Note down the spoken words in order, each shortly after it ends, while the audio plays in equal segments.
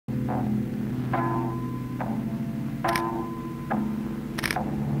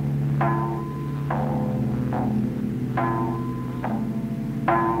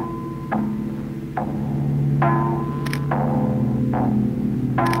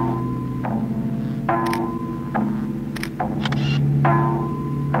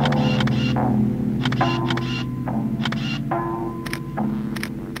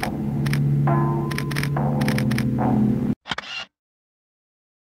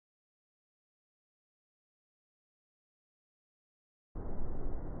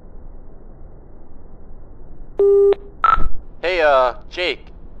Hey, Jake,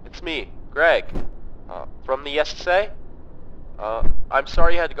 it's me, Greg, from the SSA. I'm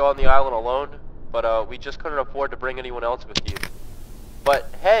sorry you had to go on the island alone, but, we just couldn't afford to bring anyone else with you.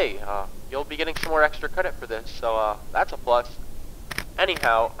 But, hey, you'll be getting some more extra credit for this, so, that's a plus.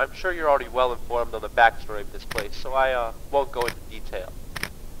 Anyhow, I'm sure you're already well informed on the backstory of this place, so I, won't go into detail.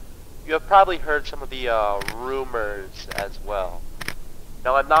 You have probably heard some of the, rumors as well.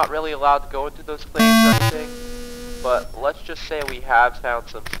 Now, I'm not really allowed to go into those claims or anything, but let's just say we have found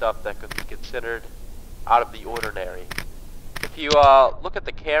some stuff that could be considered out of the ordinary. If you look at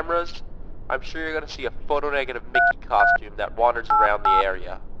the cameras, I'm sure you're going to see a photo-negative Mickey costume that wanders around the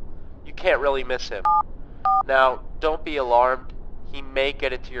area. You can't really miss him. Now, don't be alarmed. He may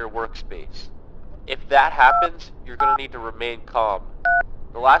get into your workspace. If that happens, you're going to need to remain calm.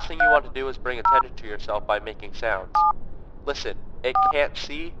 The last thing you want to do is bring attention to yourself by making sounds. Listen, it can't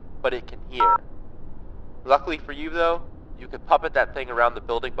see, but it can hear. Luckily for you though, you can puppet that thing around the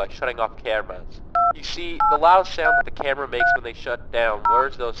building by shutting off cameras. You see, the loud sound that the camera makes when they shut down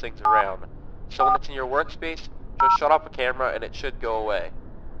lures those things around. So when it's in your workspace, just shut off the camera and it should go away.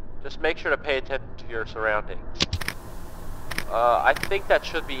 Just make sure to pay attention to your surroundings. I think that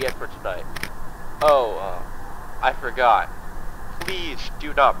should be it for tonight. Oh, I forgot. Please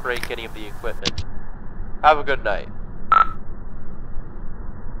do not break any of the equipment. Have a good night.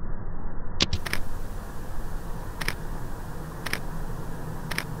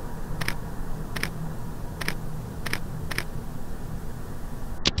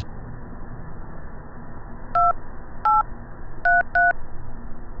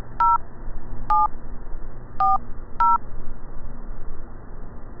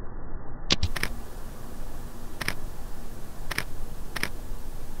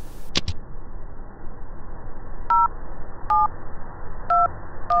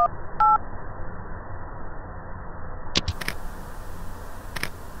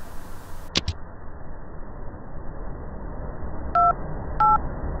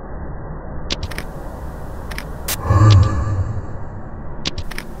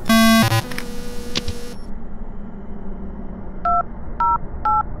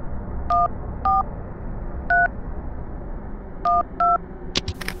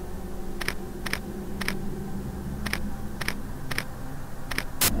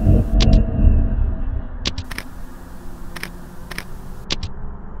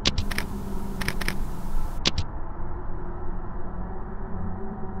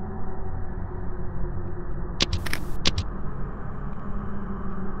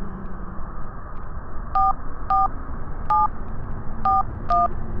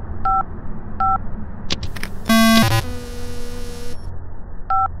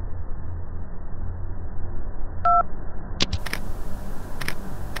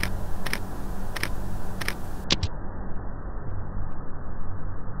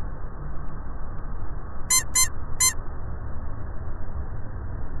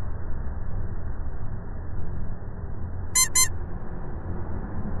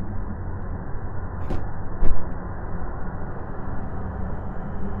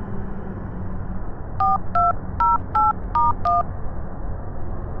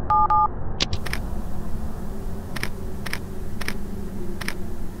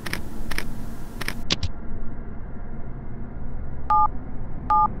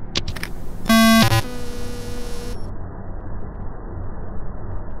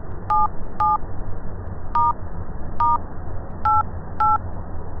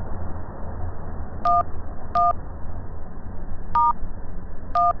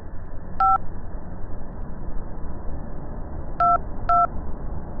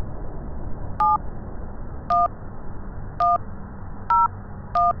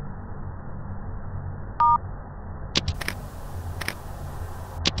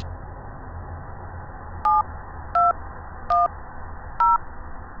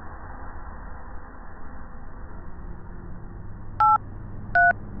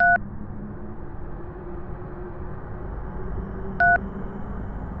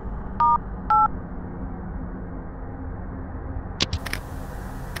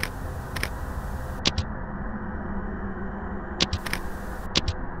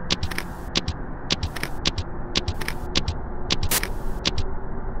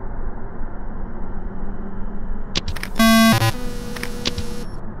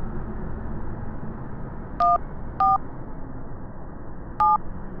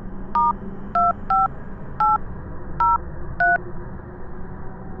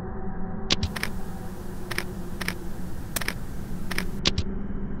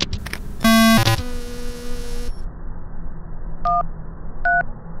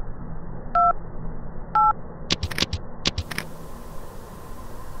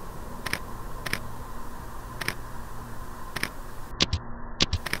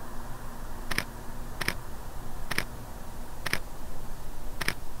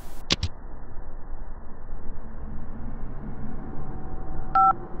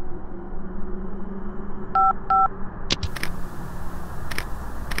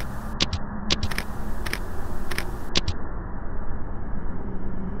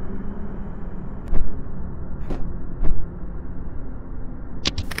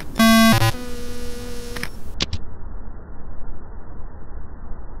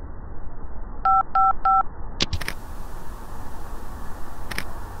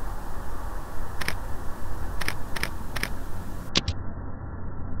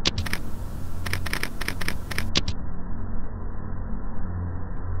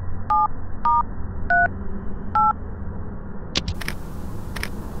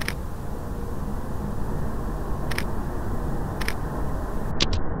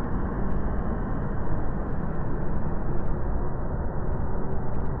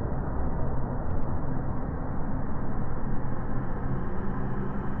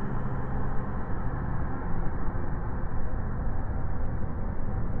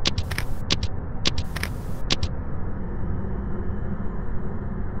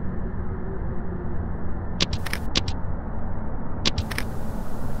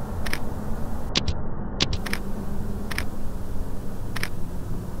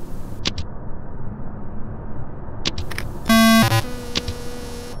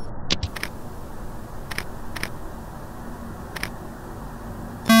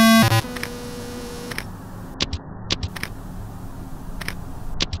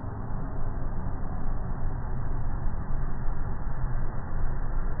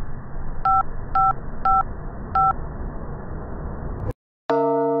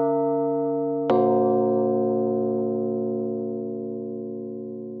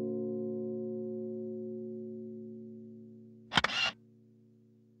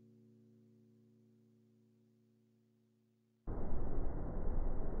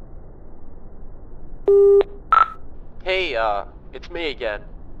 Hey, it's me again.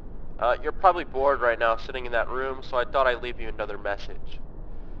 You're probably bored right now sitting in that room, so I thought I'd leave you another message.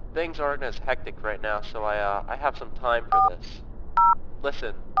 Things aren't as hectic right now, so I have some time for this.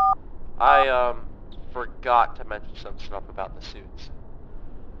 Listen, I forgot to mention some stuff about the suits.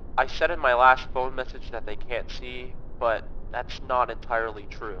 I said in my last phone message that they can't see, but that's not entirely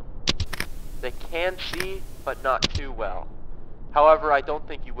true. They can see, but not too well. However, I don't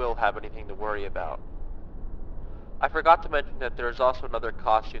think you will have anything to worry about. I forgot to mention that there is also another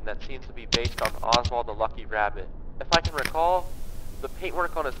costume that seems to be based on Oswald the Lucky Rabbit. If I can recall, the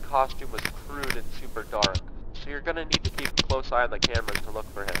paintwork on his costume was crude and super dark, so you're gonna need to keep a close eye on the cameras to look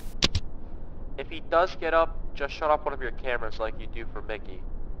for him. If he does get up, just shut off one of your cameras like you do for Mickey.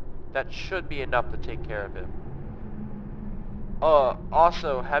 That should be enough to take care of him.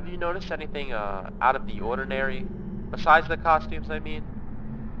 Also, have you noticed anything, out of the ordinary? Besides the costumes, I mean?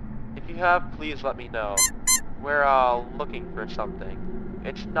 If you have, please let me know. We're, looking for something.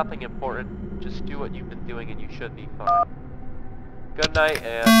 It's nothing important. Just do what you've been doing and you should be fine. Good night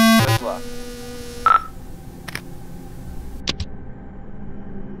and good luck.